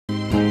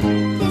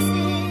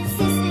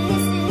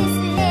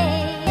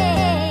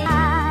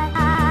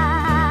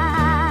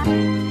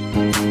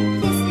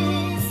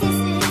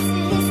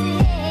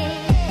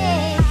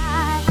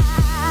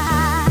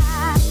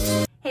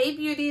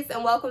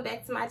welcome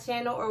back to my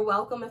channel, or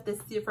welcome if this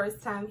is your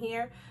first time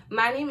here.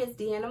 My name is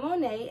Deanna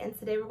Monet, and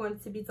today we're going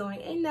to be doing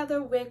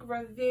another wig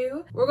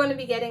review. We're going to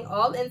be getting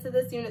all into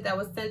this unit that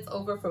was sent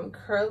over from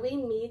Curly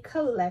Me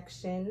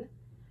Collection.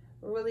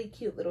 Really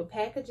cute little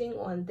packaging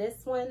on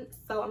this one.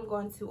 So I'm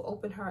going to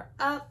open her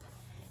up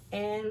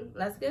and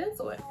let's get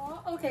into it.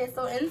 Okay,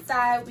 so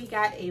inside we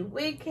got a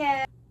wig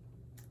cap,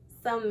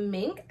 some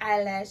mink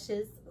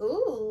eyelashes,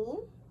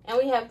 ooh. And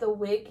we have the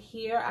wig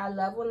here. I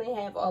love when they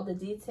have all the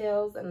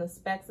details and the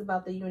specs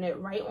about the unit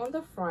right on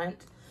the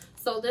front.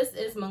 So this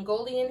is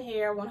Mongolian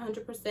hair,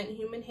 100%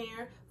 human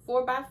hair,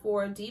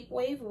 4x4 deep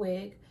wave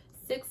wig,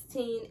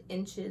 16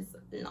 inches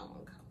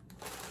long.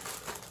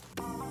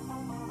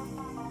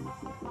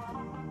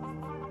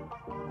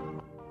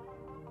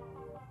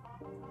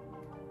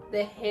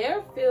 The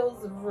hair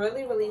feels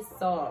really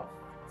soft.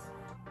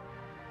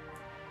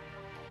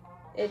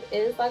 It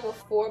is like a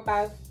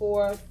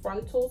 4x4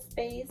 frontal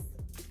space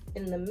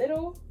in the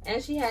middle,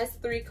 and she has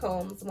 3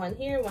 combs, one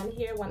here,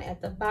 one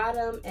at the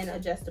bottom, and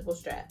adjustable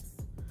straps.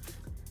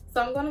 So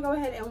I'm going to go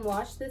ahead and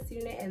wash this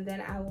unit, and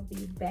then I will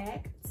be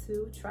back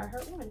to try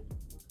her on.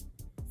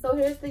 So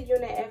here's the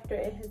unit after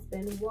it has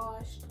been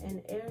washed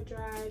and air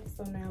dried.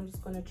 So now I'm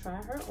just going to try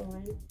her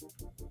on.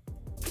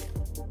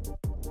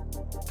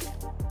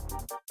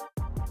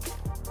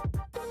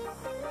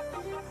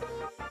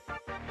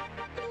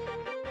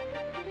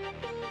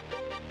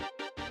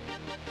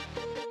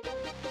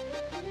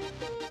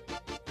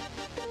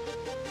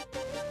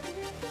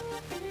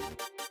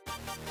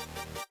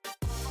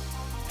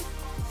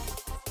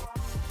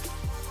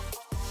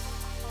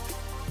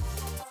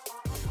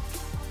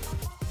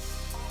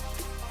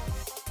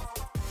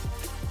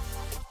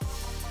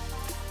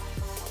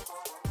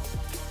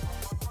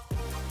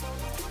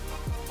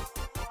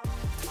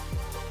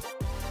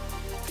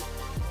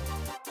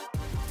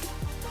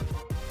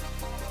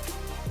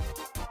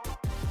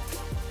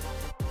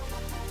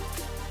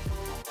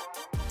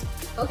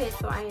 Okay,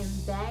 so I am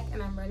back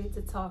and I'm ready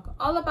to talk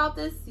all about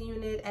this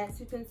unit. As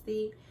you can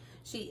see,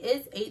 she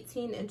is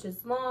 18 inches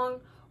long,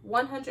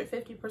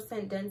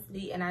 150%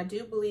 density, and I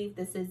do believe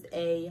this is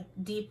a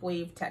deep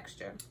wave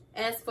texture.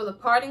 As for the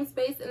parting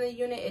space in the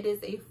unit, it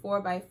is a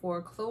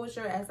 4x4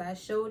 closure, as I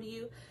showed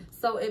you.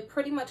 So it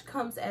pretty much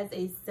comes as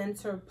a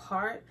center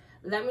part.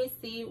 Let me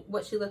see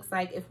what she looks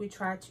like if we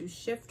try to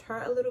shift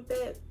her a little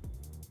bit.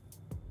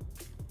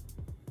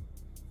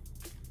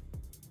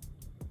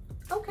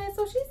 Okay,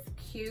 so she's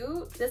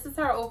cute. This is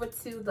her over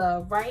to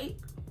the right.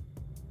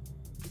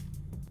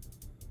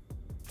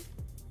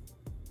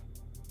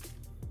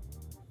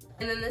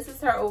 And then this is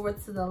her over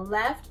to the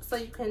left. So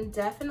you can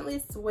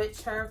definitely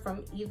switch her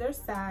from either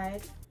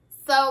side.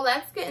 So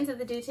let's get into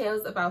the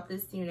details about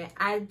this unit.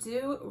 I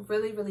do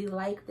really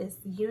like this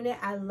unit.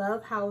 I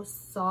love how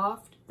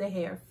soft the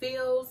hair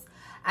feels.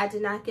 I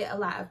did not get a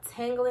lot of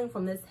tangling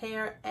from this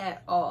hair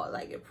at all.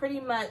 Like, it pretty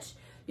much,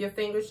 your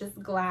fingers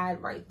just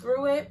glide right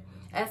through it.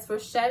 As for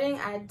shedding,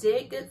 I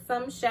did get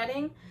some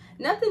shedding.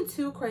 Nothing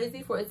too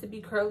crazy for it to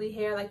be curly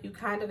hair. Like, you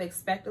kind of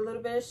expect a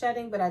little bit of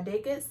shedding, but I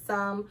did get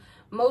some,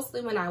 mostly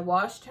when I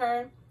washed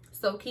her.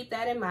 So keep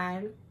that in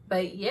mind.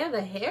 But yeah,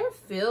 the hair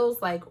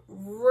feels like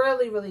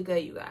really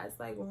good, you guys.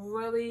 Like,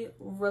 really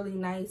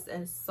nice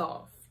and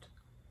soft.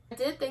 I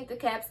did think the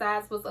cap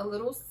size was a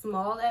little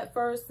small at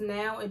first.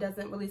 Now it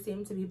doesn't really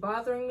seem to be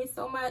bothering me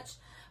so much.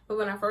 But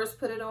when I first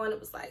put it on,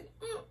 it was like,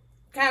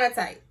 kind of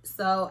tight.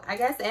 So I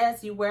guess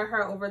as you wear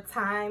her over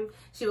time,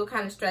 she will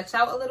kind of stretch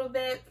out a little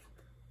bit.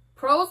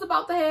 Pros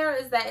about the hair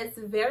is that it's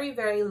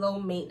very low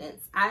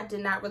maintenance. I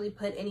did not really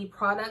put any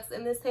products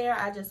in this hair.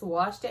 I just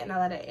washed it and I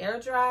let it air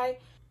dry,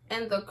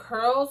 and the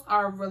curls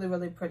are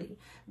really pretty.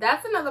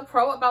 That's another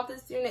pro about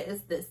this unit,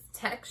 is this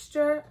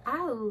texture.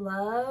 I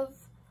love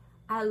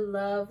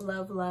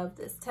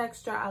this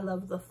texture. I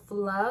love the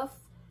fluff,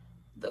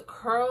 the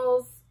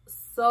curls.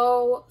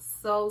 So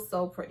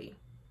pretty.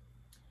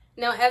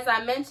 Now, as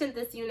I mentioned,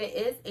 this unit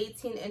is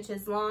 18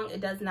 inches long.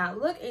 It does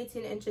not look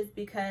 18 inches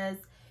because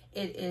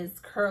it is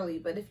curly.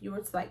 But if you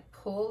were to like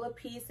pull a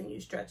piece and you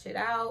stretch it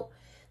out,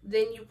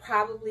 then you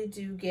probably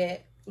do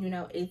get,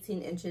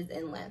 18 inches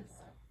in length.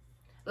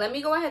 Let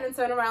me go ahead and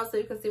turn around so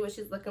you can see what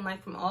she's looking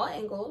like from all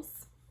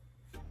angles.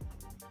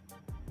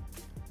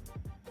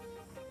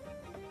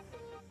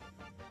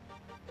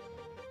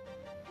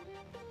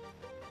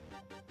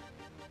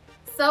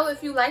 So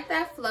if you like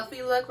that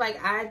fluffy look like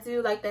I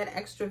do, like that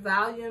extra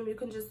volume, you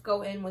can just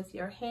go in with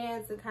your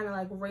hands and kind of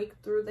like rake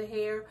through the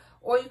hair,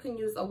 or you can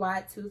use a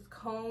wide tooth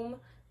comb.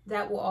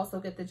 That will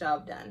also get the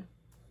job done.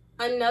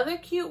 Another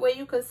cute way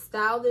you could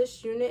style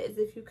this unit is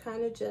if you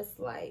kind of just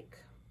like,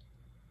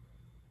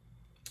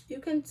 you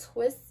can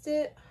twist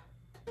it.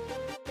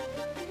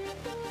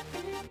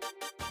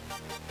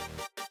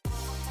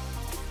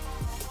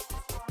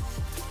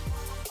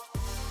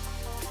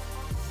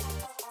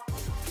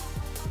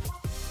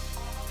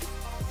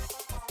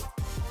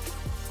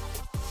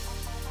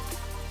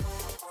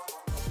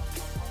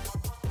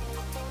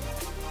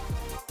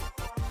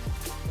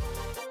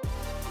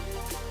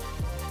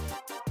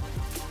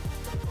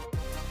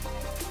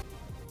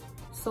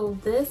 So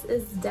this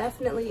is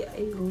definitely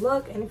a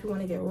look, and if you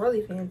want to get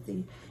really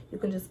fancy, you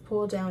can just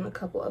pull down a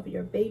couple of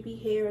your baby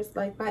hairs.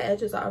 Like my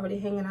edges are already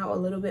hanging out a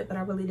little bit, but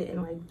I really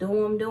didn't like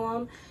do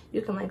them.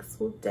 You can like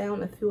swoop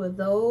down a few of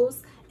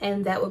those,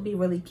 and that would be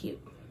really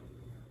cute.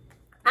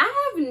 I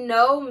have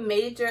no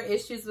major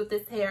issues with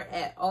this hair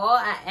at all.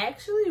 I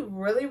actually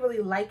really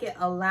like it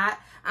a lot.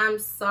 I'm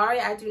sorry,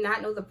 I do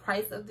not know the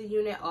price of the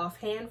unit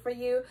offhand for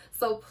you,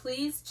 so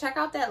please check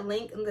out that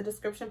link in the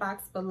description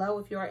box below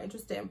if you are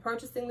interested in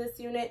purchasing this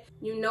unit.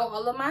 You know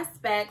all of my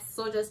specs,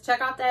 so just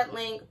check out that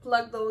link,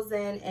 plug those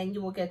in, and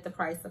you will get the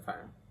price of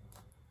her.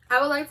 I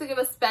would like to give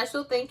a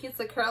special thank you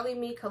to Curly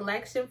Me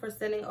Collection for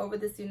sending over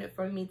this unit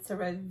for me to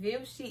review.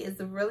 She is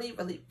really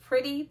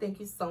pretty.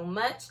 Thank you so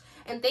much.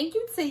 And thank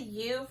you to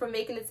you for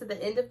making it to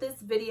the end of this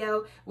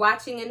video,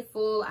 watching in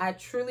full. I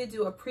truly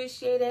do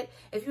appreciate it.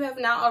 If you have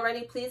not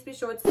already, please be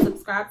sure to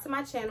subscribe to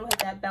my channel. Hit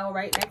that bell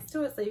right next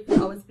to it so you can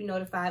always be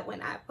notified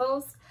when I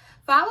post.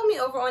 Follow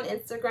me over on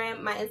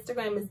Instagram. My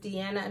Instagram is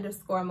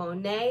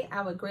Deanna_Monet.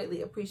 I would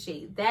greatly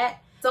appreciate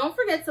that. Don't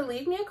forget to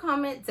leave me a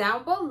comment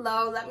down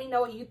below. Let me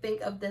know what you think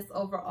of this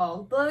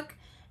overall look.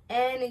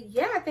 And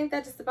yeah, I think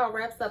that just about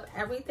wraps up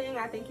everything.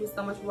 I thank you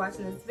so much for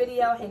watching this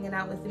video, hanging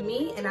out with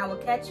me, and I will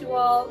catch you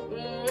all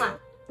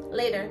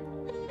later.